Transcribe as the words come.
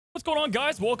What's going on,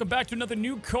 guys? Welcome back to another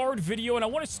new card video, and I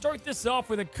want to start this off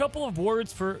with a couple of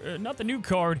words for, not the new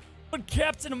card, but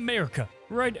Captain America,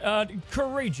 right?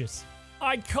 Courageous,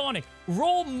 iconic,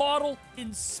 role model,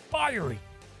 inspiring,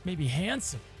 maybe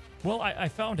handsome. Well, I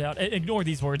found out, ignore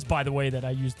these words, by the way, that I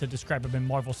used to describe him in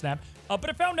Marvel Snap, but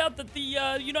I found out that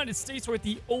the United States were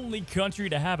the only country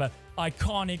to have an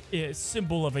iconic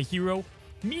symbol of a hero.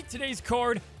 Meet today's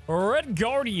card, Red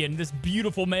Guardian, this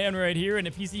beautiful man right here, and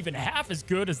if he's even half as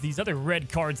good as these other red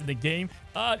cards in the game,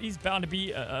 he's bound to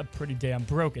be pretty damn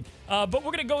broken. But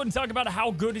we're going to go and talk about how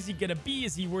good is he going to be?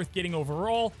 Is he worth getting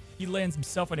overall? He lands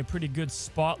himself in a pretty good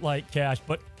spotlight cash,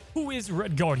 but who is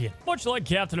Red Guardian? Much like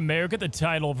Captain America, the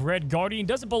title of Red Guardian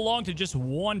doesn't belong to just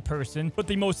one person, but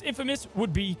the most infamous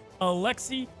would be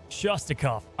Alexei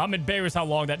Shostakov. I'm embarrassed how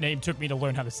long that name took me to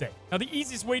learn how to say. Now, the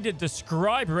easiest way to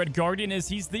describe Red Guardian is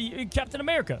he's the Captain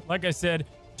America, like I said,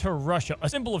 to Russia, a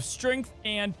symbol of strength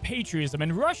and patriotism.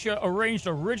 And Russia arranged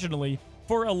originally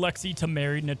for Alexei to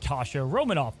marry Natasha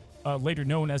Romanoff, later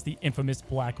known as the infamous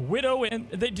Black Widow, and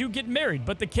they do get married,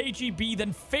 but the KGB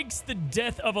then fakes the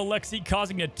death of Alexei,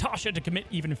 causing Natasha to commit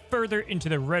even further into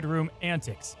the Red Room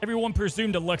antics. Everyone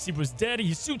presumed Alexei was dead.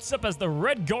 He suits up as the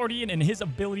Red Guardian, and his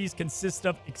abilities consist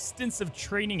of extensive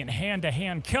training in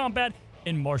hand-to-hand combat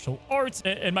and martial arts,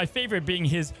 and my favorite being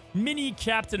his mini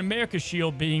Captain America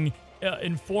shield being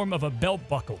in form of a belt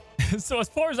buckle. So as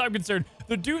far as I'm concerned,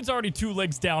 the dude's already 2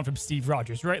 legs down from Steve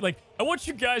Rogers, right? Like, I want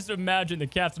you guys to imagine the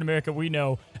Captain America we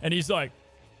know, and he's like,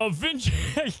 Avengers,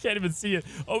 I can't even see it.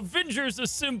 Avengers a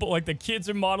symbol, like the kids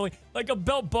are modeling, like a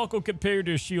belt buckle compared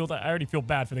to a shield. I already feel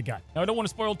bad for the guy. Now, I don't want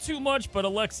to spoil too much, but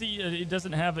Alexei, it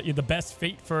doesn't have the best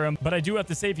fate for him. But I do have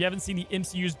to say, if you haven't seen the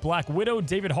MCU's Black Widow,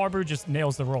 David Harbour just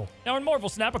nails the role. Now, in Marvel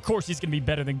Snap, of course, he's going to be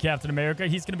better than Captain America.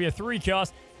 He's going to be a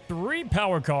 3-cost,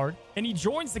 3-power card, and he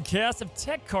joins the cast of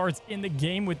tech cards in the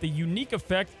game with the unique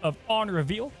effect of On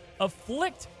Reveal,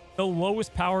 Afflict, the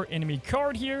lowest power enemy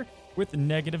card here, with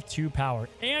 -2 power,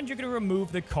 and you're going to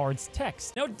remove the card's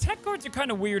text. Now, tech cards are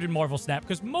kind of weird in Marvel Snap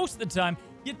because most of the time,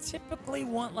 you typically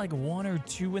want like 1 or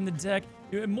 2 in the deck,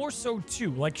 more so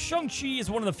 2. Like Shang-Chi is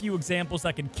one of the few examples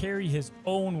that can carry his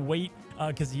own weight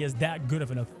because he has that good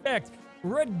of an effect.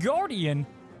 Red Guardian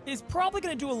is probably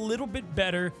going to do a little bit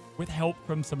better with help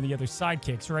from some of the other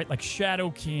sidekicks, right? Like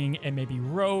Shadow King and maybe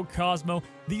Rogue, Cosmo.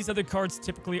 These other cards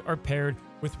typically are paired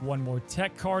with 1 more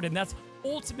tech card, and that's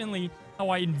ultimately how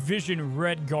I envision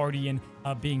Red Guardian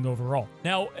being overall.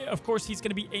 Now, of course, he's going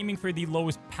to be aiming for the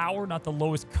lowest power, not the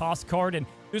lowest cost card, and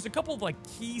there's a couple of like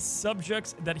key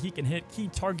subjects that he can hit, key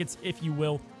targets, if you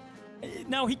will.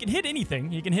 Now, he can hit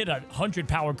anything. He can hit a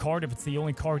 100-power card if it's the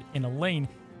only card in a lane,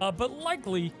 but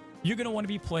likely you're going to want to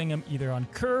be playing him either on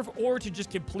curve or to just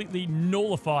completely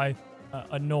nullify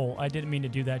a null. I didn't mean to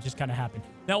do that. It just kind of happened.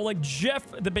 Now, like Jeff,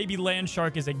 the baby land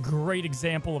shark, is a great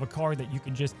example of a card that you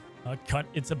can just cut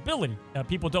its ability.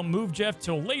 People don't move Jeff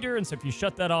till later, and so if you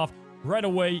shut that off right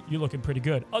away, you're looking pretty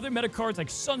good. Other meta cards like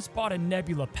Sunspot and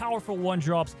Nebula, powerful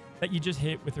 1-drops that you just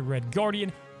hit with a Red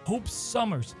Guardian. Hope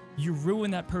Summers, you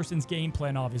ruin that person's game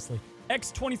plan, obviously.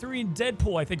 X-23 and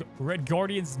Deadpool, I think Red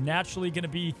Guardian's naturally going to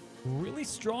be really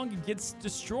strong against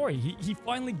Destroy. He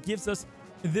finally gives us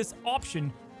this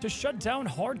option to shut down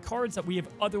hard cards that we have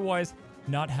otherwise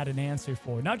not had an answer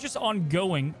for. Not just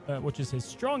ongoing, which is his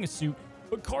strongest suit,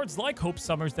 but cards like Hope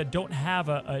Summers that don't have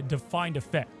a defined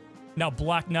effect. Now,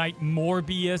 Black Knight,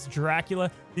 Morbius,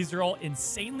 Dracula, these are all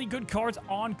insanely good cards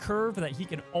on curve that he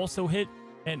can also hit,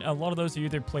 and a lot of those are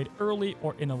either played early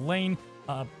or in a lane.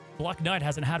 Black Knight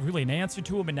hasn't had really an answer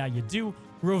to him, and now you do.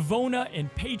 Ravonna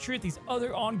and Patriot, these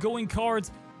other ongoing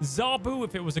cards. Zabu,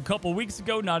 if it was a couple weeks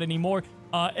ago, not anymore.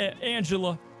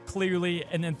 Angela, clearly,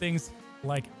 and then things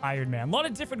like Iron Man. A lot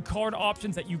of different card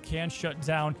options that you can shut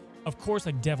down. Of course,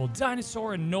 like Devil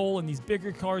Dinosaur and Null and these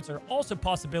bigger cards are also a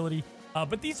possibility,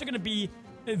 but these are going to be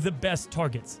the best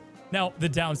targets. Now, the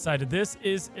downside of this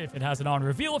is if it has an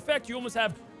on-reveal effect, you almost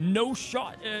have no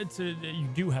shot you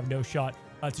do have no shot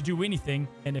to do anything,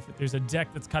 and if there's a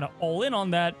deck that's kind of all in on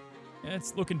that,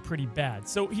 it's looking pretty bad.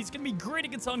 So he's going to be great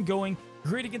against ongoing,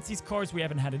 great against these cards we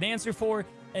haven't had an answer for,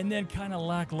 and then kind of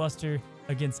lackluster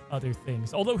against other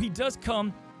things. Although he does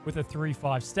come with a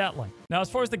 3-5 stat line. Now, as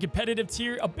far as the competitive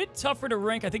tier, a bit tougher to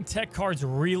rank. I think tech cards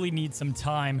really need some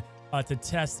time to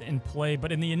test and play,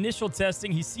 but in the initial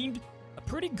testing, he seemed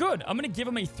pretty good. I'm going to give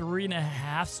him a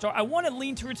 3.5 star. I want to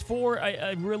lean towards 4.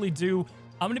 I really do.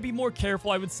 I'm going to be more careful.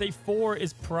 I would say 4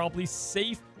 is probably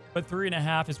safe, but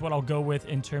 3.5 is what I'll go with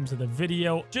in terms of the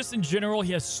video. Just in general,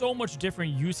 he has so much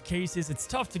different use cases. It's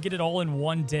tough to get it all in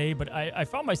one day, but I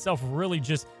found myself really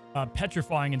just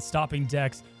petrifying and stopping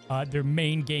decks their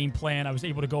main game plan. I was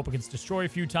able to go up against Destroy a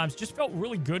few times. Just felt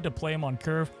really good to play him on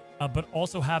curve, but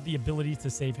also have the ability to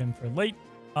save him for late.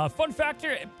 Fun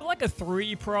factor, like a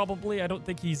 3 probably. I don't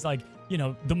think he's like, you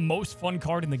know, the most fun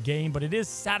card in the game, but it is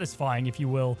satisfying, if you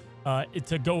will,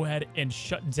 to go ahead and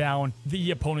shut down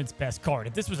the opponent's best card.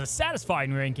 If this was a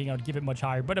satisfying ranking, I would give it much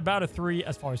higher, but about a 3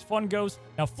 as far as fun goes.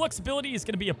 Now, flexibility is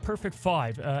going to be a perfect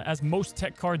 5, as most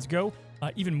tech cards go.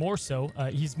 Even more so,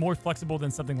 he's more flexible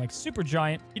than something like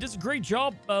Supergiant. He does a great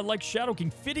job, like Shadow King,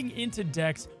 fitting into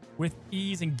decks with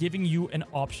ease and giving you an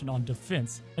option on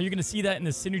defense. Now, you're going to see that in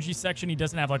the synergy section. He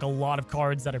doesn't have like a lot of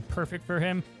cards that are perfect for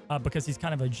him because he's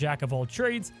kind of a jack of all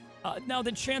trades. Now,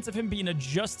 the chance of him being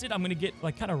adjusted, I'm going to get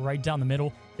like kind of right down the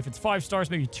middle. If it's 5 stars,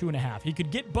 maybe 2.5. He could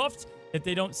get buffed if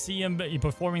they don't see him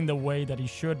performing the way that he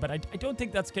should, but I don't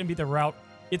think that's going to be the route.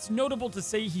 It's notable to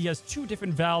say he has 2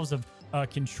 different valves of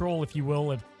control, if you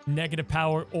will, of negative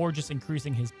power or just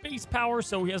increasing his base power,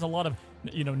 so he has a lot of,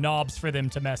 you know, knobs for them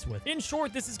to mess with. In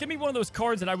short, this is gonna be one of those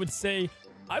cards that I would say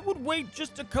I would wait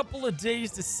just a couple of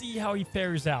days to see how he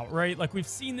fares out, right? Like, we've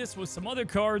seen this with some other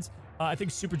cards. I think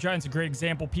Supergiant's a great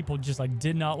example. People just like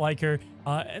did not like her,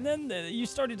 and then you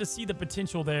started to see the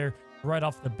potential there right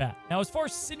off the bat. Now, as far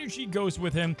as synergy goes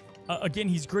with him, again,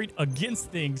 he's great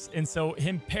against things, and so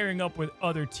him pairing up with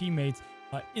other teammates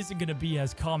isn't going to be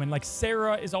as common. Like,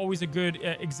 Sarah is always a good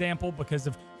example because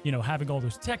of, you know, having all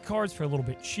those tech cards for a little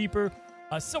bit cheaper.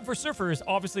 Silver Surfer is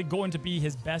obviously going to be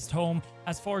his best home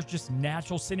as far as just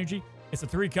natural synergy. It's a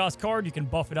 3-cost card. You can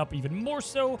buff it up even more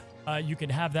so. You can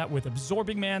have that with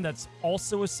Absorbing Man. That's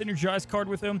also a synergized card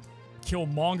with him.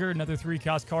 Killmonger, another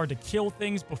 3-cost card to kill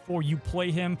things before you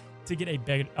play him to get a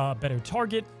better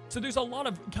target. So there's a lot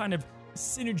of kind of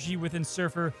synergy within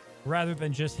Surfer rather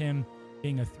than just him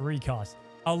being a 3-cost.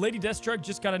 Lady Deathstrike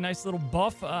just got a nice little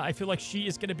buff. I feel like she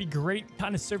is going to be great,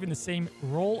 kind of serving the same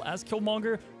role as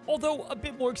Killmonger, although a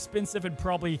bit more expensive and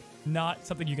probably not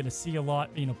something you're going to see a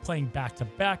lot, you know, playing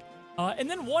back-to-back. And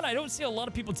then one I don't see a lot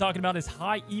of people talking about is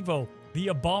High Evo, the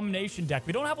Abomination deck.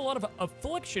 We don't have a lot of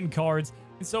Affliction cards,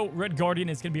 and so Red Guardian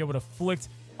is going to be able to afflict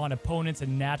on opponents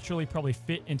and naturally probably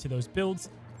fit into those builds.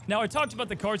 Now, I talked about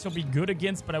the cards he'll be good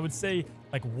against, but I would say,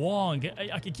 like, Wong,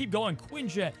 I could keep going,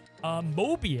 Quinjet,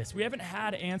 Mobius. We haven't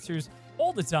had answers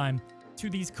all the time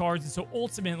to these cards, and so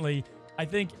ultimately, I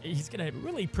think he's going to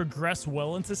really progress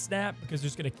well into Snap because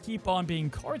there's going to keep on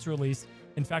being cards released.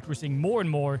 In fact, we're seeing more and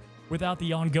more without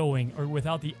the ongoing or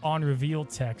without the on-reveal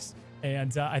text,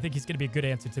 and I think he's going to be a good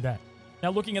answer to that. Now,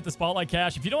 looking at the Spotlight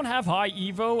Cache, if you don't have High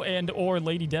Evo and or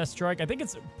Lady Deathstrike, I think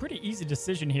it's a pretty easy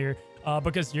decision here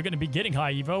because you're going to be getting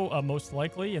High Evo, most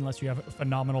likely, unless you have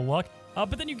phenomenal luck.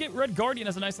 But then you get Red Guardian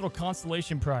as a nice little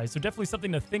constellation prize. So definitely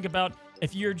something to think about.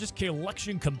 If you're just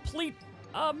collection complete,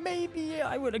 maybe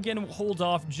I would, again, hold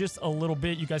off just a little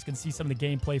bit. You guys can see some of the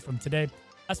gameplay from today.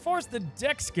 As far as the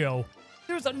decks go,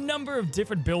 there's a number of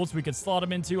different builds we could slot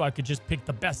them into. I could just pick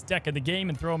the best deck in the game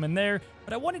and throw them in there,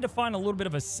 but I wanted to find a little bit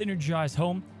of a synergized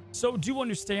home. So do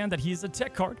understand that he's a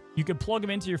tech card. You could plug him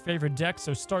into your favorite deck,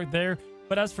 so start there.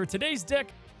 But as for today's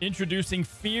deck, introducing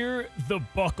Fear the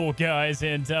Buckle, guys.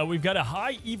 And we've got a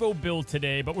High Evo build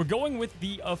today, but we're going with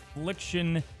the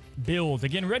Affliction build.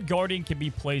 Again, Red Guardian can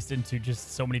be placed into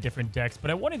just so many different decks,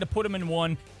 but I wanted to put him in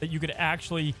one that you could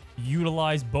actually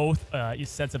utilize both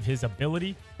sets of his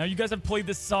ability. Now, you guys have played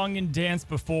this song and dance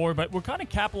before, but we're kind of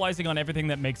capitalizing on everything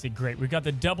that makes it great. We've got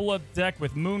the double up deck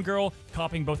with Moon Girl,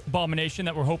 copying both Abomination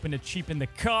that we're hoping to cheapen the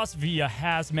cost via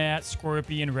Hazmat,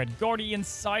 Scorpion, Red Guardian,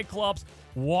 Cyclops,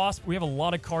 Wasp. We have a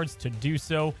lot of cards to do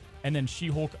so. And then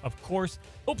She-Hulk, of course.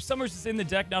 Hope Summers is in the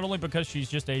deck, not only because she's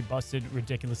just a busted,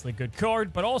 ridiculously good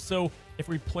card, but also if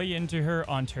we play into her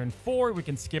on turn 4, we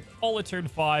can skip all of turn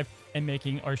 5 and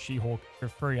making our She-Hulk for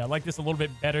free. I like this a little bit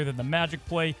better than the Magic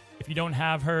play. If you don't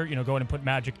have her, you know, go ahead and put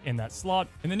Magic in that slot.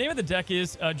 And the name of the deck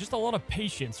is just a lot of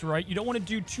patience, right? You don't want to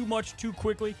do too much too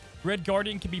quickly. Red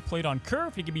Guardian can be played on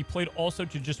curve. He can be played also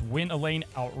to just win a lane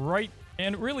outright.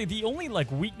 And really, the only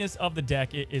weakness of the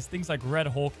deck is things like Red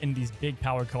Hulk and these big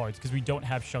power cards because we don't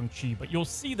have Shang-Chi. But you'll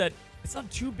see that it's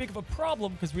not too big of a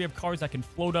problem because we have cards that can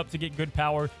float up to get good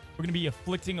power. We're going to be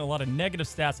afflicting a lot of negative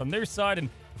stats on their side. And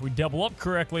if we double up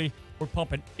correctly, we're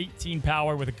pumping 18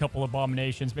 power with a couple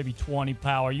Abominations, maybe 20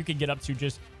 power. You can get up to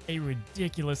just a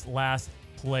ridiculous last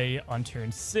play on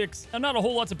turn 6. Now, not a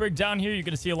whole lot to break down here. You're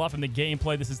going to see a lot from the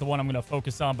gameplay. This is the one I'm going to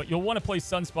focus on. But you'll want to play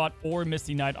Sunspot or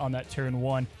Misty Knight on that turn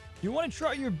 1. You want to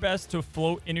try your best to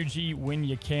float energy when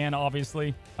you can,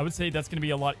 obviously. I would say that's going to be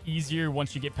a lot easier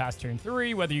once you get past turn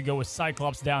 3, whether you go with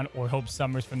Cyclops down or Hope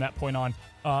Summers from that point on.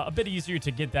 A bit easier to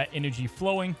get that energy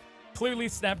flowing. Clearly,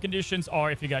 snap conditions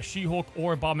are if you got She-Hulk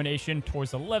or Abomination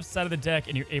towards the left side of the deck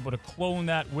and you're able to clone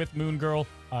that with Moon Girl.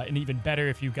 And even better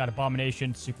if you've got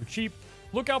Abomination super cheap.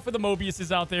 Look out for the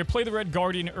Mobiuses out there. Play the Red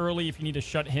Guardian early if you need to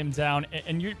shut him down.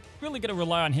 And you're really going to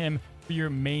rely on him for your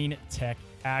main tech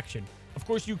action. Of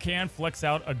course, you can flex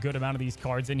out a good amount of these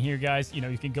cards in here, guys. You know,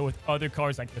 you can go with other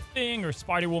cards like The Thing or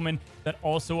Spider-Woman that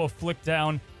also afflict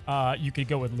down. You could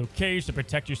go with Luke Cage to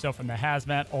protect yourself from the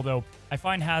Hazmat, although I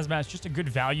find Hazmat's just a good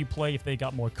value play if they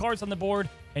got more cards on the board,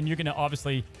 and you're going to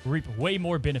obviously reap way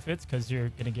more benefits because you're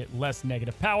going to get less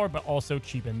negative power, but also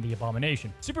cheapen the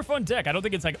Abomination. Super fun deck. I don't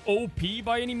think it's like OP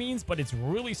by any means, but it's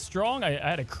really strong. I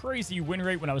had a crazy win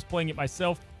rate when I was playing it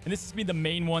myself, and this is going to be the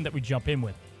main one that we jump in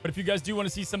with. But if you guys do want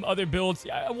to see some other builds,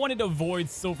 I wanted to avoid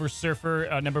Silver Surfer.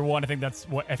 Number one, I think that's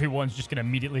what everyone's just going to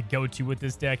immediately go to with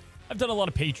this deck. I've done a lot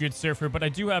of Patriot Surfer, but I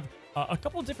do have a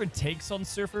couple different takes on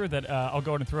Surfer that I'll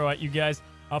go ahead and throw at you guys.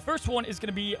 First one is going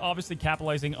to be obviously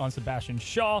capitalizing on Sebastian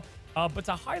Shaw. But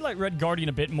to highlight Red Guardian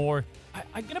a bit more,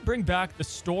 I'm going to bring back the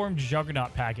Storm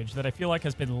Juggernaut package that I feel like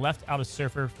has been left out of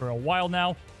Surfer for a while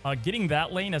now. Getting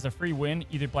that lane as a free win,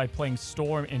 either by playing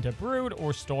Storm into Brood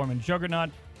or Storm and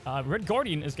Juggernaut. Red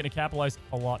Guardian is going to capitalize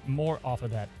a lot more off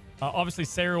of that. Obviously,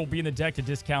 Sarah will be in the deck to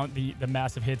discount the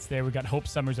massive hits there. We've got Hope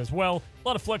Summers as well. A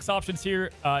lot of flex options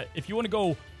here. If you want to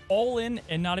go all in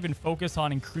and not even focus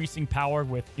on increasing power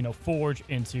with, you know, Forge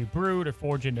into Brood or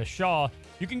Forge into Shaw,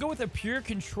 you can go with a pure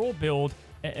control build.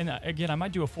 And again, I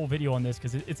might do a full video on this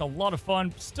because it's a lot of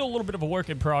fun. Still a little bit of a work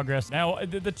in progress. Now,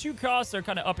 the two costs are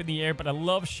kind of up in the air, but I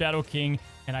love Shadow King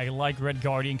and I like Red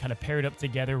Guardian kind of paired up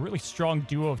together. Really strong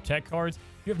duo of tech cards.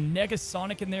 You have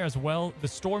Negasonic in there as well. The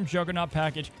Storm Juggernaut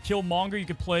package. Killmonger, you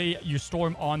could play your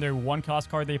Storm on their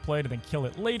one-cost card they played and then kill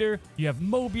it later. You have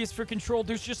Mobius for control.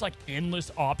 There's just like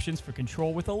endless options for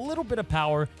control with a little bit of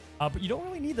power. But you don't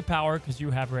really need the power because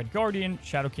you have Red Guardian,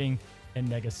 Shadow King, and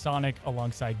Negasonic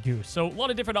alongside Goose. So a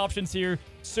lot of different options here.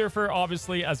 Surfer,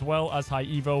 obviously, as well as High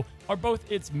Evo, are both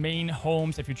its main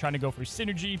homes if you're trying to go for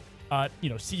synergy. You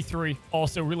know, C3,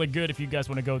 also really good if you guys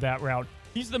want to go that route.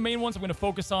 These are the main ones I'm going to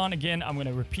focus on. Again, I'm going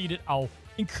to repeat it. I'll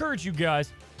encourage you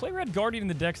guys, play Red Guardian in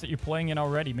the decks that you're playing in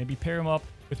already. Maybe pair them up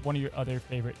with one of your other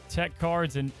favorite tech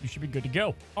cards, and you should be good to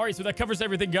go. All right, so that covers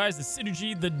everything, guys. The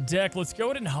synergy, the deck. Let's go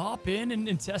ahead and hop in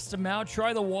and test them out.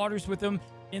 Try the waters with them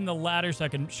in the ladder so I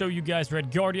can show you guys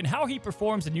Red Guardian, how he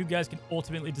performs, and you guys can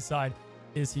ultimately decide,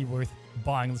 is he worth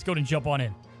buying? Let's go ahead and jump on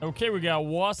in. Okay, we got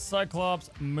Wasp, Cyclops,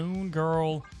 Moon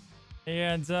Girl,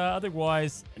 and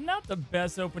otherwise, not the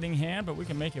best opening hand, but we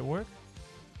can make it work.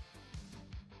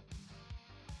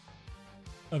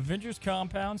 Avengers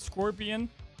Compound, Scorpion,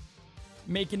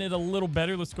 making it a little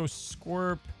better. Let's go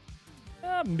Squirp.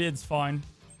 Mid's fine.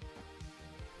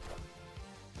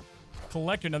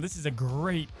 Collector. Now, this is a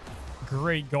great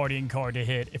Guardian card to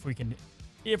hit if we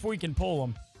can pull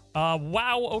them.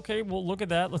 Wow. Okay, well, look at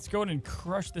that. Let's go ahead and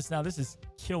crush this now. This is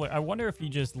killer. I wonder if he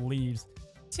just leaves.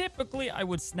 Typically, I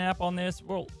would snap on this.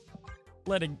 We'll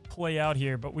let it play out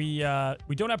here, but we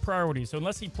don't have priority. So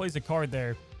unless he plays a card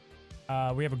there,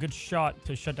 we have a good shot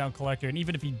to shut down Collector. And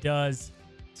even if he does,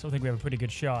 I still think we have a pretty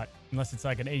good shot. Unless it's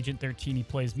like an Agent 13, he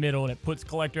plays middle and it puts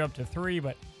Collector up to 3,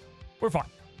 but we're fine.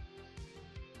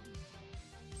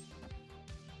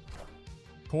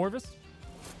 Corvus.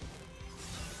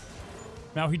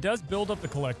 Now, he does build up the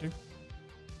Collector.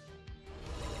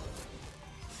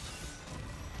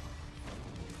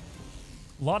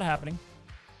 A lot happening.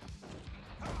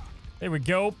 There we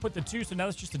go. Put the 2. So now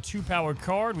that's just a 2-power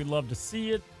card. We'd love to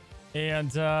see it.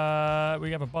 And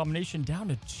we have Abomination down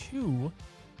to 2.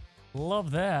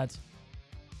 Love that.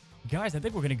 Guys, I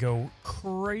think we're going to go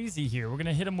crazy here. We're going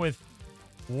to hit him with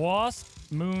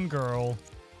Wasp, Moon Girl,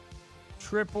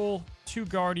 triple, 2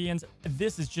 Guardians.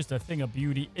 This is just a thing of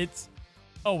beauty. It's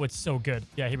so good.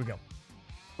 Yeah, here we go.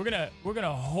 We're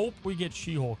gonna hope we get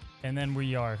She-Hulk, and then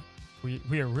we are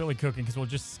really cooking because we'll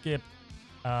just skip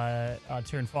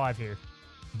turn 5 here.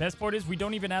 Best part is we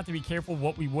don't even have to be careful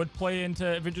what we would play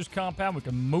into Avengers Compound. We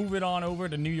can move it on over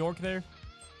to New York there.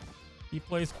 He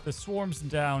plays the Swarms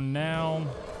down now.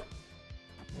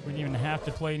 We didn't even have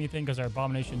to play anything because our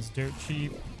Abomination's dirt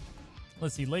cheap.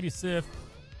 Let's see, Lady Sif.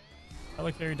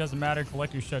 Relic Fairy doesn't matter.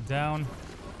 Collector shut down.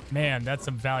 Man, that's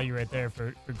some value right there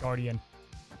for Guardian.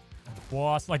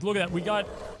 Wasp. Like, look at that.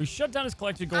 We shut down his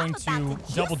Collector going to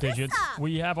double digits.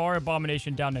 We have our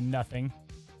Abomination down to nothing.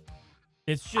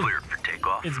 It's just, clear for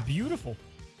takeoff. It's beautiful.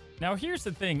 Now, here's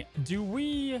the thing.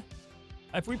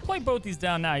 If we play both these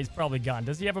down now, he's probably gone.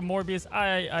 Does he have a Morbius?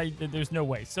 There's no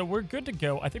way. So we're good to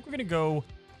go. I think we're going to go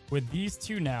with these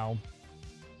 2 now.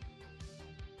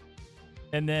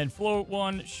 And then float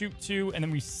 1, shoot 2, and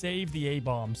then we save the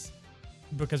A-bombs.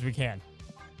 because we can.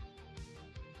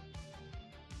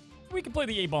 We can play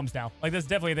the A-bombs now. Like, that's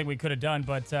definitely a thing we could have done,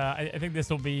 but I think this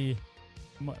will be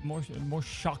more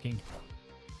shocking.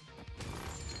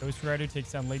 Ghost Rider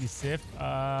takes down Lady Sif.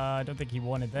 I don't think he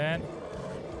wanted that.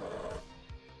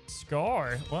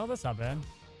 Scar. Well, that's not bad.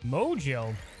 Mojo.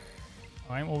 All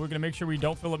right, well, we're going to make sure we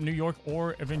don't fill up New York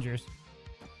or Avengers.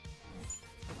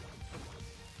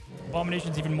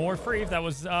 Abomination's even more free if that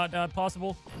was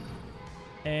possible.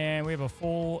 And we have a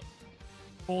full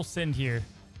send here.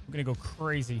 We're going to go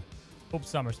crazy. Hope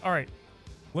Summers. All right.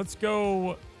 Let's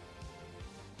go.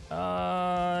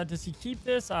 Does he keep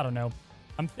this? I don't know.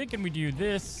 I'm thinking we do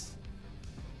this.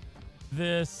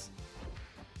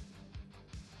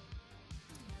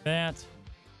 That.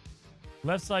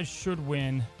 Left side should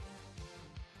win.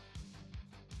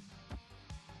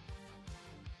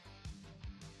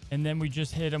 And then we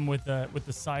just hit him with the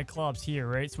Cyclops here,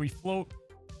 right? So we float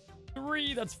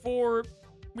 3, that's 4.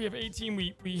 We have 18.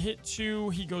 We hit 2.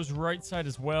 He goes right side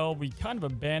as well. We kind of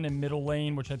abandon middle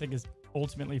lane, which I think is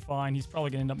ultimately fine. He's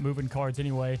probably going to end up moving cards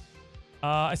anyway.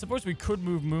 I suppose we could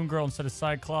move Moon Girl instead of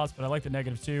Cyclops, but I like the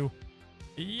 -2.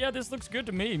 Yeah, this looks good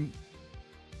to me.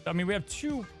 I mean, we have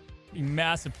 2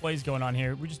 massive plays going on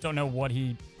here. We just don't know what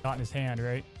he got in his hand,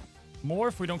 right?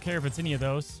 Morph, we don't care if it's any of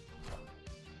those.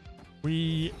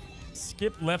 We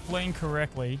skip left lane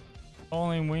correctly.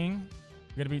 Falling Wing.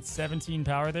 We got to beat 17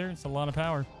 power there. It's a lot of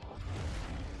power.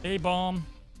 A-bomb.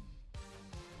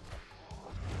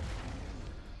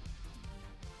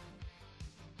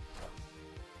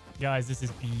 Guys, this is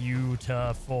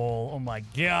beautiful. Oh my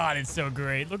god, it's so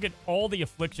great. Look at all the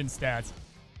Affliction stats.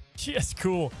 Just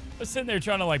cool. I'm sitting there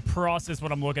trying to like process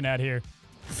what I'm looking at here.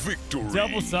 Victory.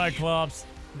 Double Cyclops.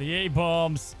 The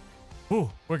A-bombs.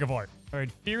 Ooh, work of art. All right,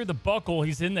 Fear the Buckle.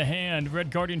 He's in the hand.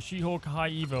 Red Guardian, She-Hulk,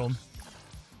 High Evo.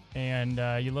 And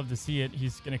you love to see it.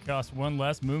 He's going to cost 1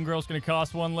 less. Moon Girl's going to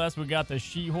cost 1 less. We got the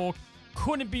She-Hulk.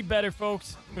 Couldn't be better,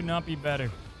 folks. Could not be better.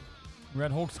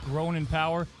 Red Hulk's grown in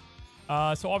power.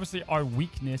 So obviously our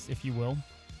weakness, if you will.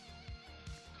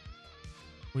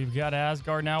 We've got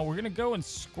Asgard now. We're going to go in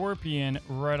Scorpion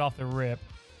right off the rip.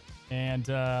 And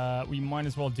we might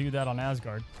as well do that on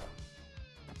Asgard.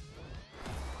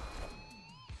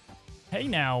 Hey,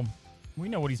 now. We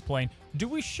know what he's playing. Do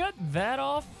we shut that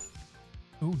off?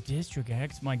 Ooh, District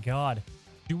X. My god.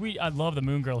 Do we... I love the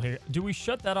Moon Girl here. Do we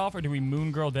shut that off or do we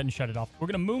Moon Girl then shut it off? We're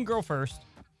going to Moon Girl first.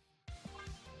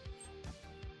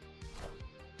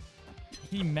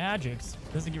 He magics.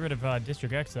 Doesn't get rid of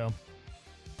District X, though.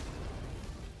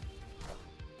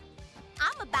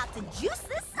 I'm about to juice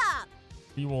this up.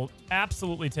 We will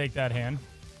absolutely take that hand.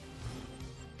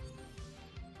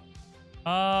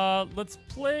 Let's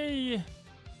play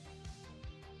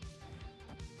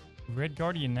Red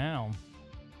Guardian now.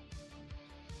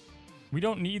 We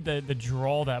don't need the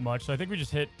draw that much, so I think we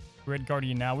just hit Red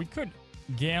Guardian now. We could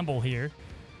gamble here.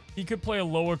 He could play a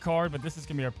lower card, but this is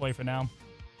going to be our play for now.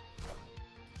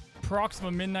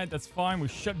 Proxima Midnight, that's fine. We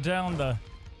shut down the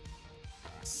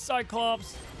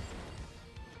Cyclops.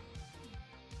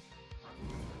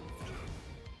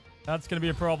 That's going to be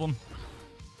a problem.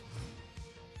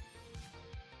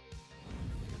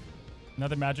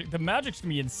 Another magic. The magic's going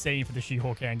to be insane for the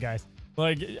She-Hulk hand, guys.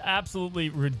 Like, absolutely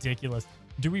ridiculous.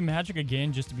 Do we magic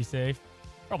again just to be safe?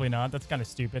 Probably not. That's kind of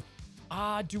stupid.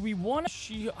 Do we want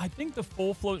to I think the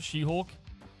full float She-Hulk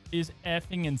is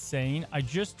effing insane. I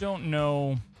just don't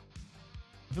know.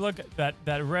 If you look at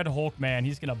that Red Hulk, man,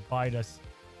 he's going to bite us.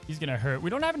 He's going to hurt. We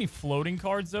don't have any floating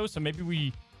cards, though, so maybe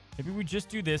we just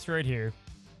do this right here.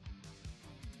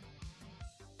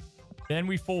 Then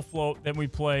we full float. Then we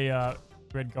play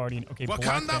Red Guardian. Okay,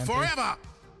 Wakanda forever!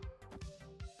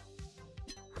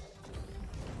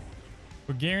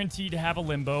 We're guaranteed to have a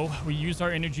limbo. We use our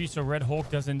energy so Red Hulk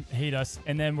doesn't hate us.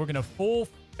 And then we're going to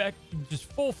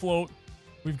just full float.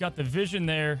 We've got the vision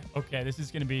there. Okay, this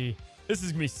is going to be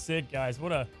sick, guys.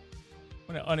 What an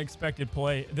unexpected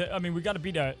play. I mean, we got to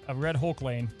beat a Red Hulk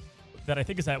lane that I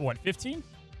think is at, what, 15?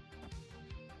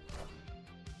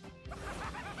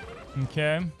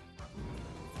 Okay.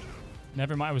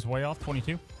 Never mind. I was way off.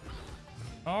 22.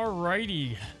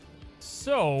 Alrighty.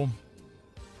 So...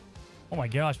 Oh my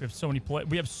gosh, we have so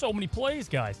many plays,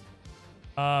 guys.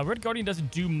 Red Guardian doesn't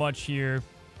do much here.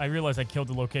 I realize I killed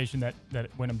the location that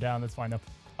went him down. That's fine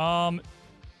though.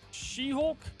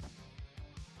 She-Hulk.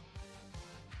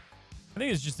 I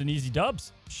think it's just an easy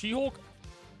dubs. She-Hulk.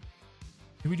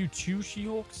 Do we do 2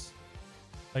 She-Hulks?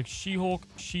 Like She-Hulk,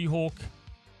 She-Hulk.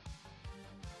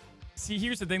 See,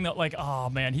 here's the thing that, like, oh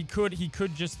man, he could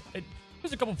just.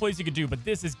 There's a couple plays he could do, but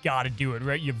this has got to do it,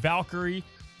 right? You Valkyrie.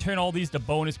 Turn all these to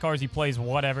bonus cards. He plays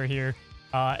whatever here.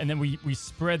 And then we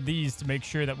spread these to make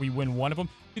sure that we win one of them.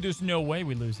 Dude, there's no way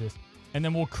we lose this. And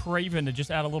then we'll Craven to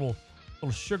just add a little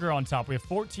sugar on top. We have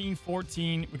 14,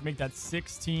 14. We can make that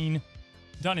 16.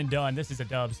 Done and done. This is a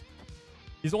dubs.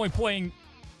 He's only playing...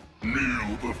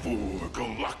 Kneel before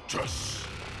Galactus.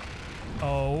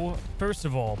 Oh, first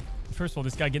of all,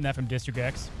 this guy getting that from District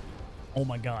X. Oh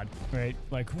my God, right?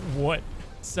 Like, what?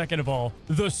 Second of all,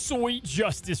 the sweet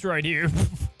justice right here.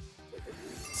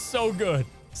 So good.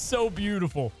 So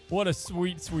beautiful. What a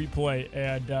sweet, sweet play.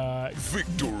 And,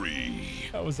 Victory.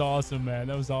 That was awesome, man.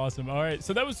 That was awesome. All right,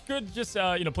 so that was good. Just,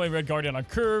 playing Red Guardian on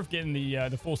curve, getting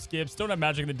the full skips. Don't have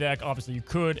magic in the deck. Obviously, you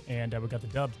could, and we got the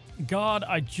dub. God,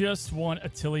 I just want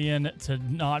Atilian to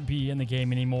not be in the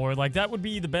game anymore. Like, that would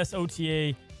be the best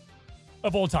OTA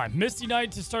of all time. Misty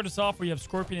Knight to start us off. We have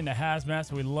Scorpion in the Hazmat,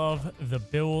 so we love the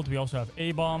build. We also have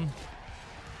A-Bomb.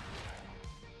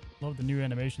 Love the new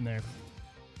animation there.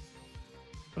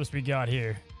 What else we got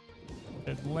here?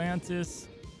 Atlantis.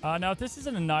 Now, if this is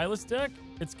an Annihilus deck,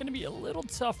 it's going to be a little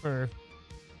tougher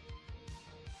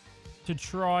to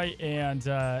try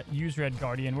and use Red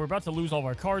Guardian. We're about to lose all of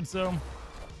our cards, though.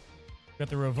 Got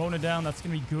the Ravona down. That's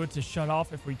going to be good to shut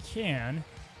off if we can.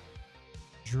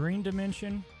 Dream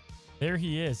Dimension. There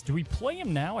he is. Do we play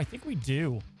him now? I think we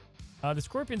do. The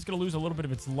Scorpion's going to lose a little bit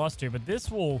of its luster, but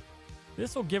this will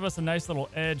give us a nice little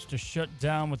edge to shut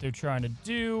down what they're trying to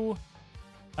do.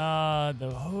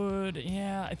 The Hood,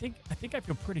 yeah, I think I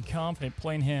feel pretty confident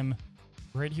playing him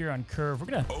right here on curve. We're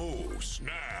gonna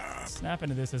snap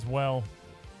into this as well.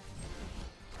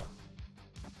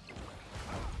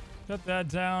 Shut that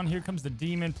down. Here comes the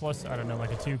Demon plus, I don't know,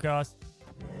 like a 2-cost.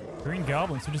 Green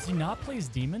Goblin. So does he not play his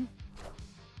Demon?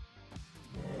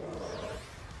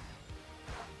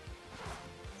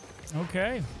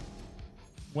 Okay.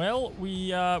 Well,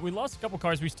 we lost a couple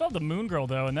cards. We still have the Moon Girl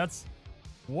though, and that's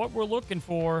what we're looking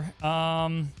for.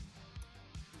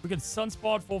 We could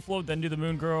Sunspot full float, then do the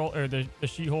Moon Girl or the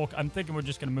She-Hulk. I'm thinking we're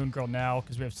just gonna Moon Girl now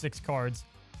because we have 6 cards.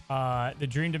 The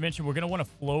Dream Dimension, we're gonna want to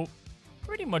float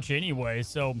pretty much anyway.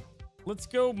 So let's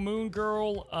go Moon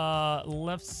Girl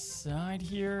left side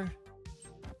here.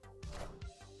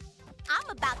 I'm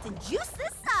about to juice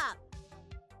this up.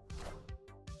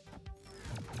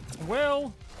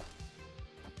 Well,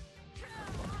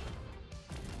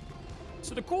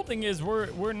 so the cool thing is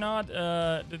we're not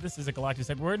this is a Galactus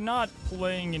deck. We're not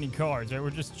playing any cards, right?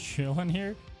 We're just chilling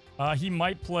here. He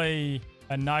might play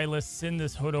Annihilus, send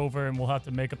this Hood over, and we'll have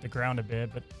to make up the ground a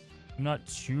bit, but I'm not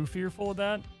too fearful of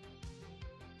that.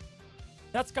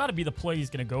 That's got to be the play he's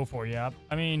going to go for, yeah.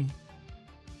 I mean,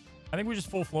 I think we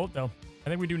just full float, though. I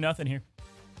think we do nothing here.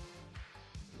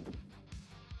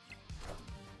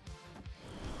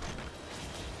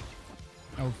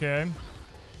 Okay.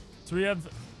 So we have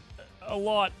a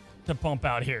lot to pump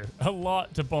out here. A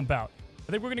lot to pump out.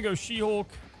 I think we're going to go She-Hulk.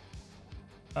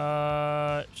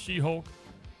 She-Hulk.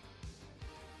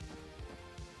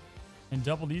 And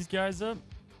double these guys up.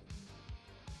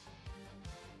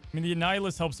 I mean, the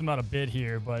Annihilus helps him out a bit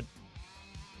here, but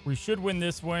we should win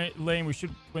this lane. We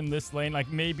should win this lane.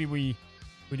 Like, maybe we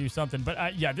do something.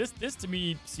 But, yeah, this to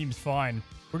me seems fine.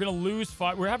 We're going to lose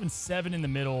 5. We're having 7 in the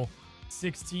middle.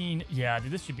 16. Yeah,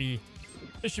 dude, this should be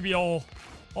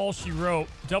all she wrote.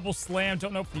 Double slam.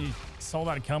 Don't know if he saw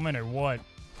that coming or what.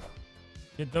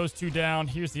 Get those 2 down.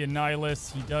 Here's the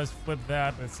Annihilus. He does flip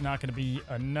that, but it's not going to be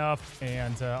enough.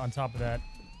 And on top of that,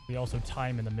 we also tie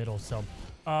him in the middle. So,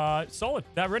 solid.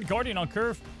 That Red Guardian on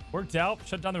curve worked out.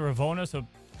 Shut down the Ravona. So,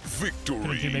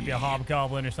 Victory. do maybe a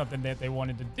Hobgoblin or something that they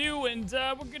wanted to do, and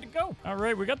we're good to go. All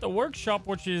right, we got the Workshop,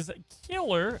 which is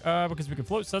killer because we can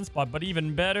float Sunspot, but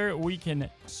even better, we can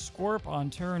Scorp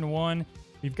on turn 1.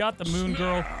 We've got the Moon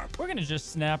Girl. We're gonna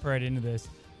just snap right into this.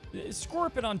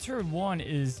 Scorpion on turn 1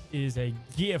 is a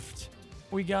gift.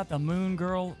 We got the Moon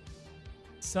Girl.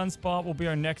 Sunspot will be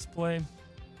our next play.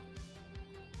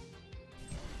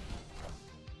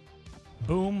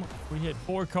 Boom. We hit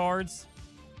 4 cards.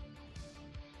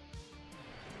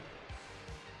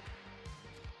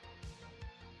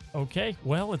 Okay,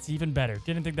 well, it's even better.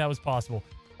 Didn't think that was possible.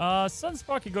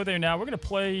 Sunspot could go there now. We're going to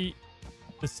play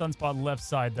the Sunspot left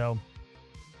side, though.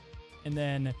 And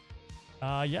then,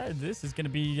 yeah, this is going to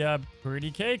be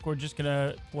pretty cake. We're just going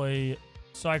to play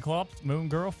Cyclops, Moon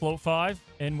Girl, float 5,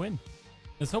 and win.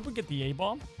 Let's hope we get the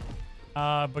A-Bomb,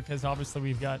 because obviously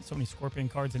we've got so many Scorpion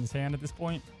cards in his hand at this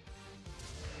point.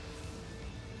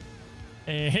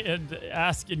 And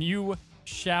asking you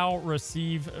shall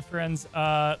receive, friends.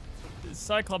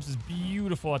 Cyclops is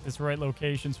beautiful at this right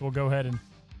location, so we'll go ahead and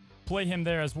play him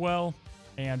there as well.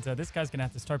 And this guy's going to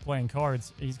have to start playing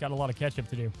cards. He's got a lot of catch-up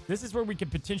to do. This is where we could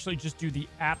potentially just do the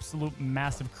absolute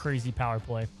massive crazy power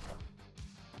play.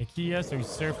 Ikea, so he's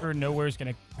Surfer. Nowhere's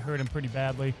going to hurt him pretty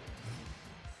badly.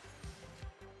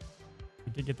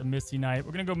 We did get the Misty Knight.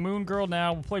 We're going to go Moon Girl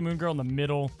now. We'll play Moon Girl in the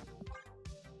middle.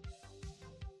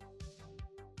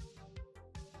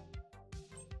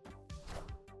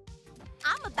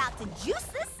 I'm about to juice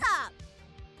this up.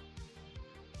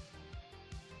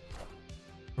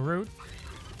 Groot.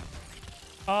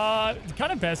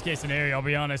 Kind of best case scenario, I'll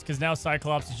be honest, because now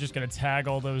Cyclops is just going to tag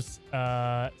all those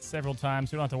several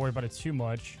times. We don't have to worry about it too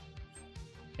much.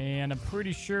 And I'm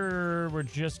pretty sure we're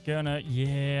just going to,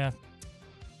 yeah,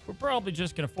 we're probably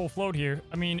just going to full float here.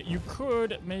 I mean, you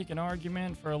could make an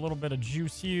argument for a little bit of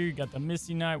juice here. You got the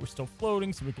Misty Knight. We're still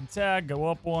floating, so we can tag, go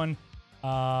up one.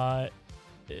 Yeah,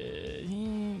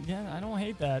 I don't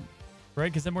hate that,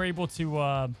 right? Because then we're able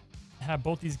to have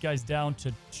both these guys down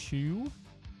to 2.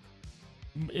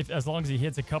 As long as he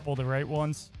hits a couple of the right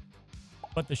ones.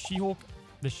 But the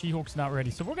She-Hulk's not ready.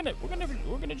 So we're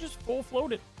gonna just full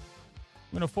float it.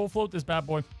 We're gonna full float this bad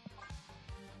boy.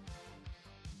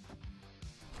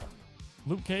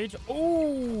 Luke Cage.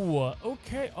 Oh,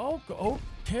 okay. Oh,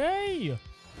 okay.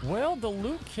 Well, the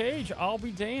Luke Cage, I'll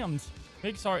be damned.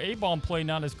 Makes our A-bomb play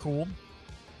not as cool.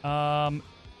 Yeah,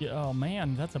 oh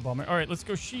man, that's a bummer. All right, let's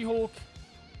go She-Hulk.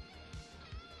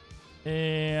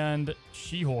 And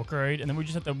She-Hulk, right? And then we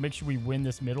just have to make sure we win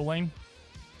this middle lane.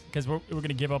 Because we're going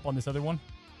to give up on this other one.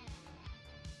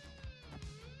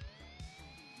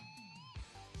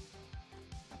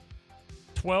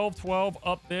 $12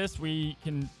 up this. We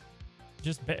can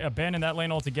just abandon that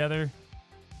lane altogether.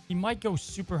 He might go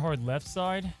super hard left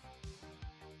side.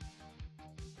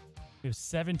 We have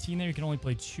 17 there. You can only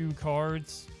play 2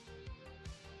 cards.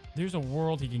 There's a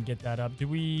world he can get that up. Do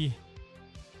we...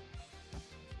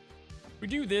 If we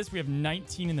do this, we have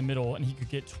 19 in the middle, and he could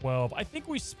get 12. I think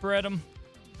we spread him.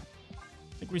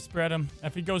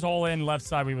 If he goes all in left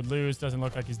side, we would lose. Doesn't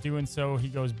look like he's doing so. He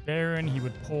goes Baron. He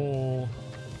would pull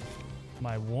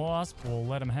my Wasp. We'll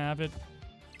let him have it.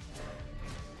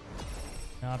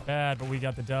 Not bad, but we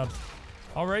got the dub.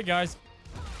 All right, guys.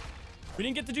 We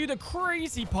didn't get to do the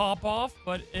crazy pop-off,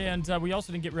 and we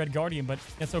also didn't get Red Guardian, but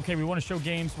that's okay. We want to show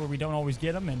games where we don't always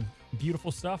get them, and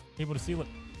beautiful stuff. Able to seal it.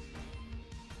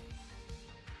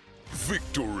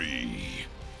 Victory.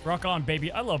 Rock on,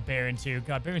 baby. I love Baron, too.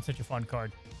 God, Baron's such a fun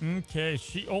card. Okay,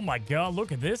 oh my god,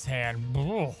 look at this hand.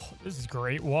 Oh, this is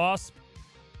great. Wasp,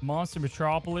 Monster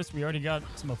Metropolis. We already got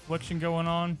some Affliction going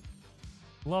on.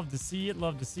 Love to see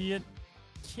it.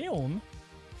 Kiln.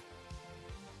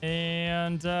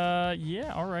 And,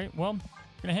 yeah, all right. Well,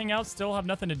 gonna hang out, still have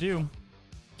nothing to do.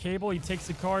 Cable, he takes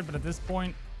a card, but at this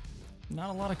point, not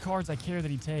a lot of cards I care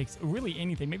that he takes. Really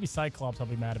anything. Maybe Cyclops I'll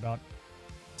be mad about.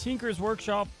 Tinker's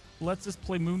Workshop lets us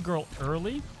play Moon Girl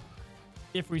early,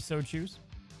 if we so choose.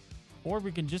 Or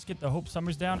we can just get the Hope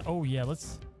Summers down. Oh, yeah,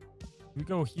 we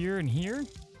go here and here.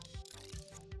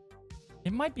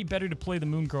 It might be better to play the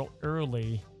Moon Girl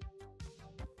early.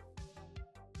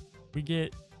 We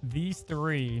get these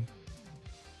 3.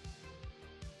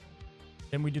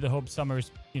 Then we do the Hope Summers,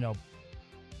 you know,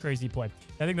 crazy play.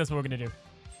 I think that's what we're going to do.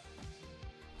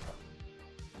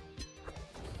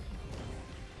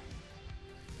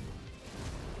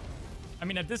 I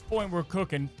mean, at this point, we're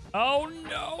cooking. Oh,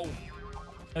 no.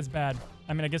 That's bad.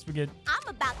 I mean, I guess we get... I'm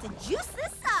about to juice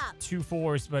this up. 2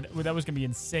 4s, but that was going to be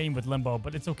insane with Limbo.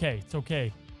 But it's okay. It's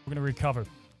okay. We're going to recover.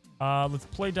 Let's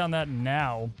play down that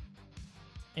now.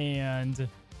 And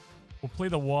we'll play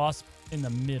the Wasp in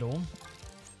the middle.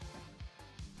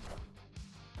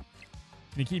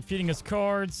 Gonna keep feeding us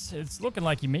cards. It's looking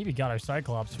like he maybe got our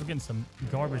Cyclops. We're getting some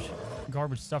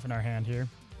garbage stuff in our hand here.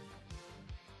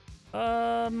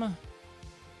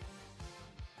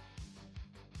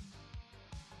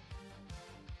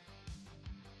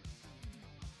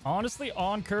 Honestly,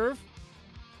 on curve.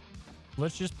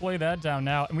 Let's just play that down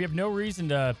now. And we have no reason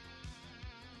to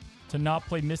not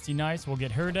play Misty Knight, so we'll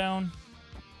get her down.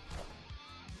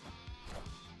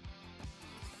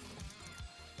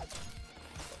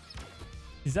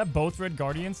 Is that both Red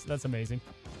Guardians? That's amazing.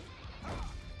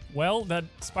 Well, that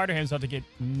Spider-Ham's about to get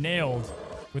nailed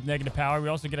with negative power. We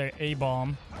also get an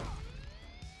A-bomb.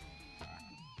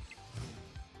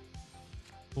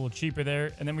 A little cheaper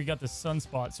there. And then we got the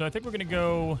Sunspot. So I think we're going to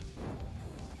go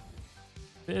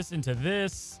this into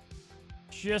this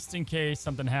just in case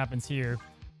something happens here.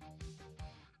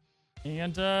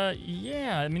 And,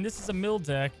 yeah, I mean, this is a mill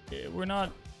deck. We're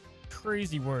not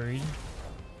crazy worried.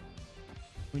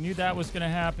 We knew that was going to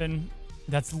happen.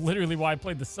 That's literally why I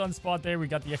played the Sunspot there. We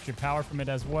got the extra power from it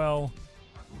as well.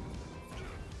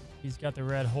 He's got the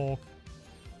Red Hulk.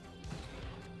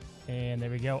 And there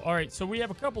we go. All right, so we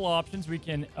have a couple options. We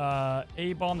can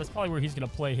A-bomb. That's probably where he's going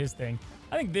to play his thing.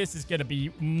 I think this is going to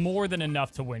be more than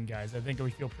enough to win, guys. I think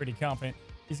we feel pretty confident.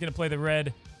 He's going to play the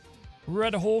Red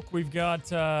Hulk. We've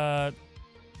got our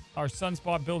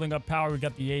Sunspot building up power. We've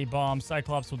got the A-bomb.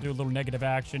 Cyclops will do a little negative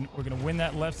action. We're going to win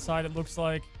that left side, it looks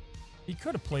like. He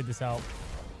could have played this out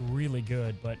really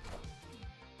good, but...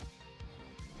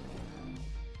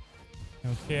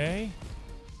 Okay.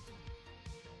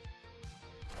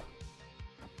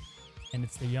 And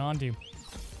it's the Yondu.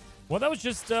 Well, that was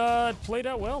just played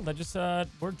out well. That just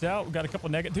worked out. We got a couple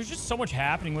negative. There's just so much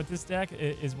happening with this deck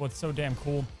is what's so damn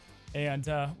cool. And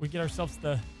we get ourselves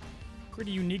the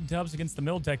pretty unique dubs against the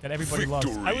mill deck that everybody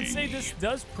loves. I would say this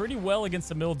does pretty well against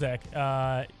the mill deck.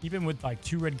 Even with like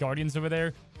 2 Red Guardians over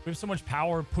there. We have so much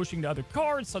power pushing to other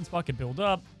cards. Sunspot can build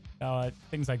up.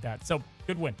 Things like that. So,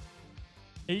 good win.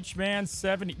 H-Man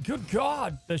 70. Good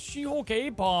God. The She-Hulk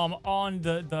A-bomb on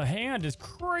the hand is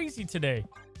crazy today.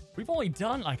 We've only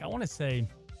done, like, I want to say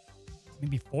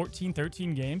maybe 14,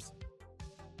 13 games.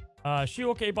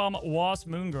 She-Hulk A-bomb, Wasp,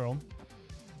 Moon Girl.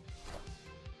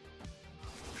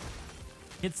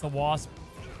 Hits the Wasp.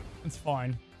 It's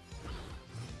fine.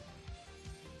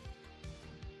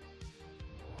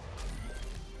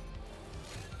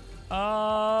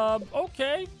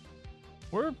 Okay.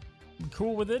 We're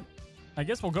cool with it. I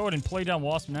guess we'll go ahead and play down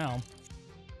Wasp now.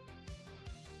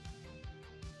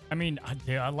 I mean,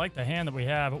 I like the hand that we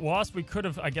have. Wasp, we could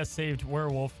have, I guess, saved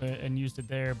Werewolf and used it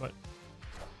there, but...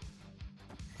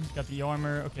 He's got the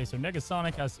armor. Okay, so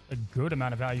Negasonic has a good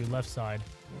amount of value left side.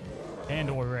 And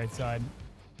or right side.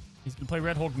 He's going to play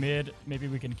Red Hulk mid. Maybe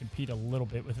we can compete a little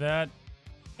bit with that.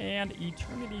 And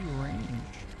Eternity Range.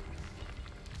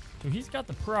 So he's got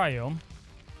the Prio.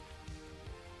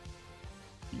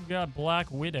 You've got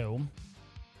Black Widow.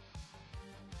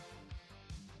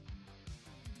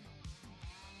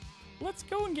 Let's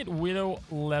go and get Widow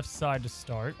left side to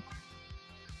start.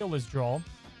 Kill his draw.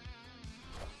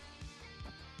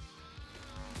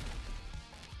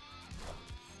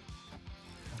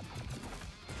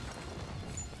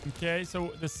 Okay,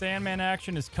 so the Sandman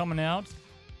action is coming out.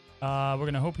 We're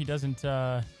going to hope he doesn't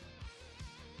have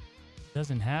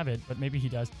it, but maybe he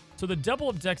does. So the double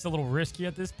up deck's a little risky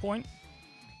at this point.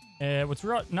 What's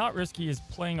not risky is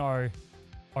playing our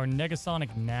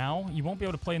Negasonic now. You won't be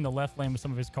able to play in the left lane with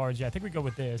some of his cards. Yeah, I think we go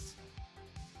with this.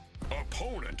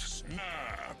 Opponent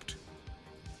snapped.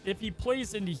 If he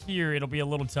plays into here, it'll be a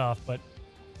little tough, but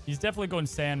he's definitely going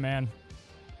Sandman.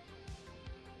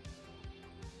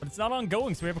 But it's not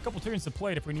ongoing, so we have a couple turns to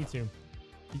play it if we need to.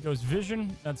 He goes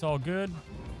Vision. That's all good.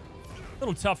 A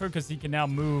little tougher because he can now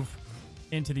move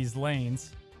into these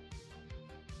lanes.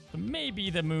 So maybe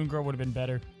the Moon Girl would have been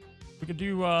better. We could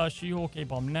do She-Hulk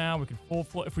A-bomb now. We could full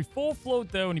float. If we full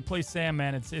float though, and he plays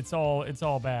Sandman, it's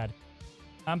all bad.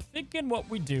 I'm thinking what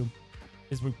we do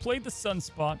is we play the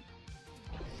Sunspot.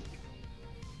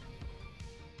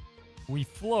 We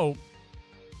float.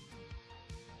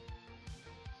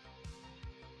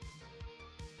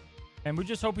 And we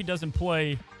just hope he doesn't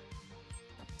play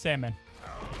Sandman.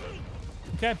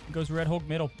 Okay, goes Red Hulk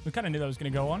middle. We kind of knew that was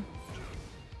going to go on.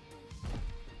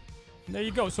 There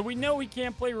you go. So we know he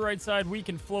can't play right side. We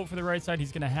can float for the right side.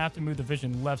 He's going to have to move the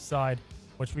Vision left side,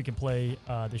 which we can play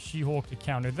the She-Hulk to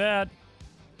counter that.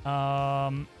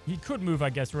 He could move, I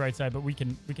guess, right side, but we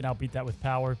can outbeat that with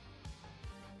power.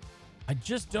 I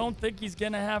just don't think he's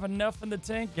going to have enough in the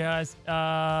tank, guys.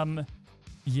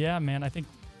 Yeah, man, I think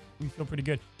we feel pretty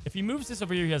good. If he moves this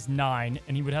over here, he has 9,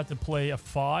 and he would have to play a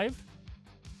 5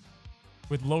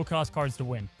 with low-cost cards to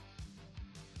win.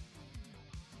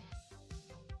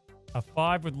 A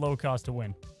 5 with low cost to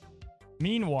win.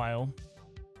 Meanwhile,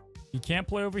 he can't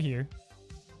play over here.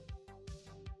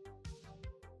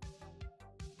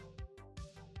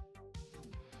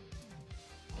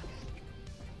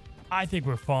 I think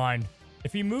we're fine.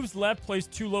 If he moves left, plays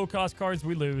 2 low-cost cards,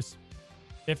 we lose.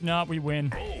 If not, we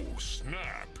win. Oh,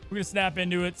 snap. We're going to snap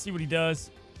into it, see what he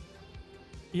does.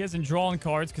 He hasn't drawn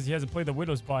cards because he hasn't played the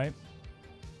Widow's Bite.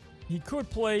 He could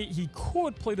play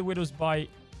the Widow's Bite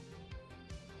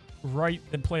right,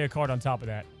 then play a card on top of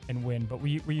that and win. But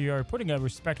we are putting a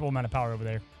respectable amount of power over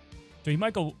there. So he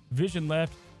might go Vision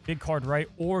left, big card right,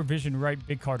 or Vision right,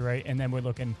 big card right, and then we're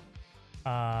looking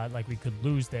like we could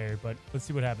lose there. But let's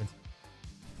see what happens.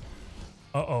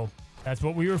 Uh-oh. That's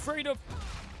what we were afraid of.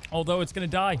 Although it's going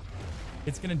to die.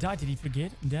 It's going to die. Did he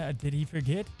forget? Did he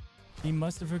forget? He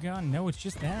must have forgotten. No, it's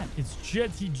just that. It's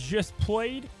just, he just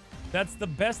played. That's the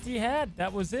best he had.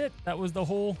 That was it. That was the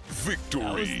whole...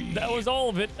 Victory. That was all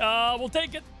of it. We'll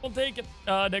take it. We'll take it.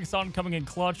 Negasonic coming in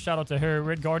clutch. Shout out to her.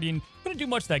 Red Guardian. Couldn't do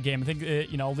much that game. I think,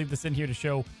 you know, I'll leave this in here to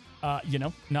show You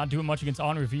know, not doing much against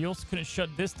on reveals. Couldn't shut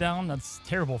this down. That's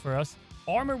terrible for us.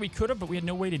 Armor we could have, but we had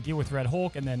no way to deal with Red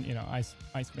Hulk. And then, you know,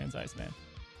 Iceman's Iceman.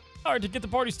 All right, to get the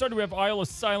party started, we have Isle of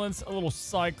Silence, a little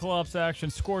Cyclops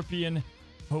action, Scorpion,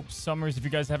 Hope Summers. If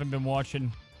you guys haven't been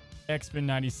watching X-Men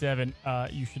 97,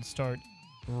 you should start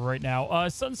right now.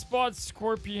 Sunspot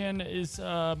Scorpion is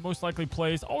most likely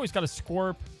plays. Always got to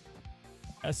scorp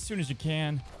as soon as you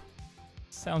can.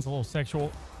 Sounds a little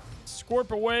sexual.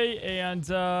 Scorp away, and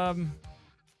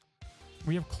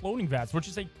we have Cloning Vats, which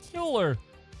is a killer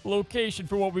location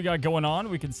for what we got going on.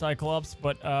 We can Cyclops,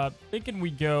 but thinking we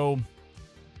go...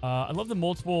 I love the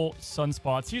multiple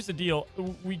sunspots. Here's the deal.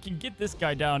 We can get this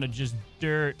guy down to just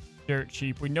dirt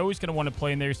cheap. We know he's going to want to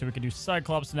play in there, so we can do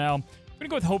Cyclops now. I'm going to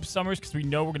go with Hope Summers because we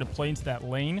know we're going to play into that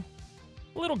lane.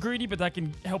 A little greedy, but that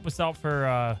can help us out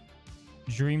for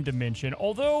Dream Dimension.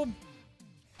 Although,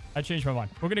 I changed my mind.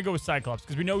 We're going to go with Cyclops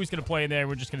because we know he's going to play in there.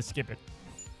 We're just going to skip it.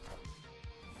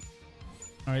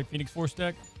 All right, Phoenix Force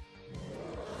deck.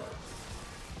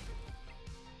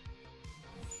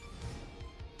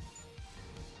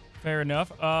 Fair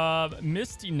enough.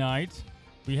 Misty Knight.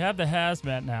 We have the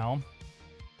Hazmat now.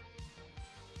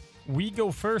 We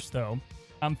go first, though.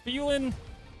 I'm feeling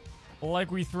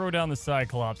like we throw down the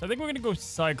Cyclops. I think we're going to go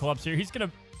Cyclops here. He's going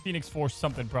to Phoenix Force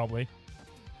something, probably.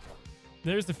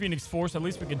 There's the Phoenix Force. At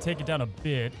least we can take it down a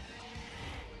bit.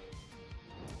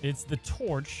 It's the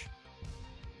Torch.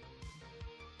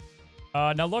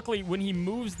 Now, luckily, when he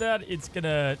moves that, it's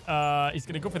he's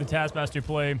gonna go for the Taskmaster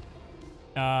play.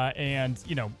 And,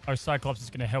 you know, our Cyclops is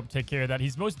going to help take care of that.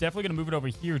 He's most definitely going to move it over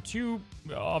here, too,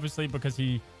 obviously, because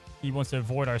he wants to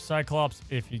avoid our Cyclops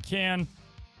if he can.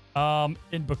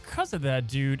 And because of that,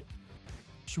 dude,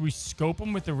 should we scope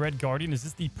him with the Red Guardian? Is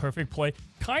this the perfect play?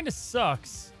 Kind of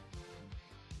sucks.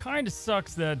 Kind of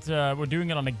sucks that we're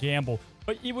doing it on a gamble.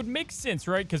 But it would make sense,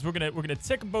 right? Because we're gonna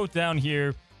tick them both down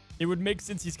here. It would make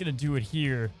sense he's going to do it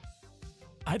here.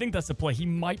 I think that's the play. He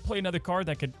might play another card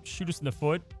that could shoot us in the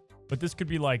foot. But this could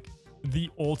be, like, the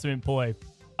ultimate play.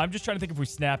 I'm just trying to think if we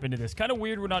snap into this. Kind of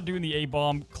weird we're not doing the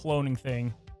A-bomb cloning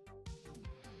thing.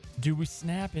 Do we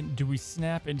snap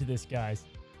into this, guys?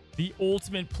 The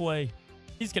ultimate play.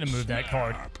 He's going to move that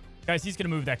card. Guys, he's going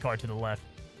to move that card to the left.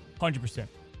 100%.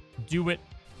 Do it.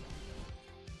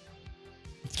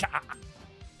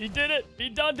 He did it. He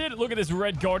done did it. Look at this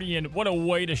Red Guardian. What a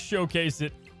way to showcase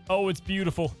it. Oh, it's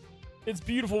beautiful. It's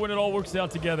beautiful when it all works out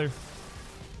together.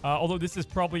 Although this is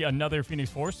probably another Phoenix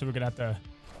Force, so we're going to have to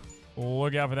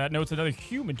look out for that. No, it's another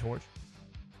Human Torch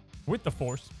with the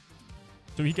Force.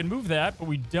 So he can move that, but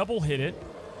we double hit it.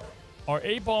 Our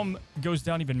A-bomb goes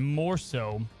down even more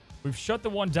so. We've shut the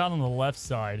one down on the left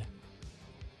side.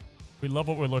 We love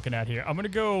what we're looking at here. I'm going to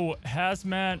go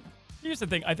Hazmat. Here's the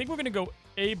thing. I think we're going to go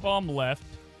A-bomb left.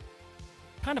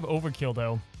 Kind of overkill,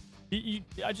 though.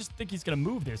 I just think he's going to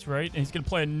move this, right? And he's going to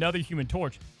play another Human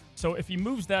Torch. So if he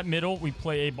moves that middle, we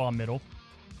play A-bomb middle.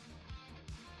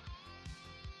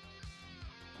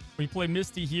 We play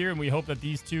Misty here, and we hope that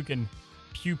these two can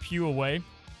pew-pew away.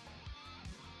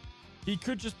 He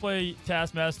could just play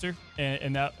Taskmaster,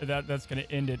 and that's going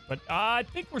to end it. But I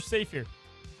think we're safe here.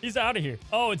 He's out of here.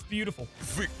 Oh, it's beautiful.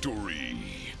 Victory.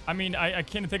 I mean, I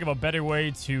can't think of a better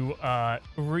way to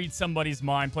read somebody's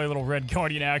mind, play a little Red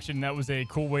Guardian action. That was a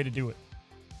cool way to do it.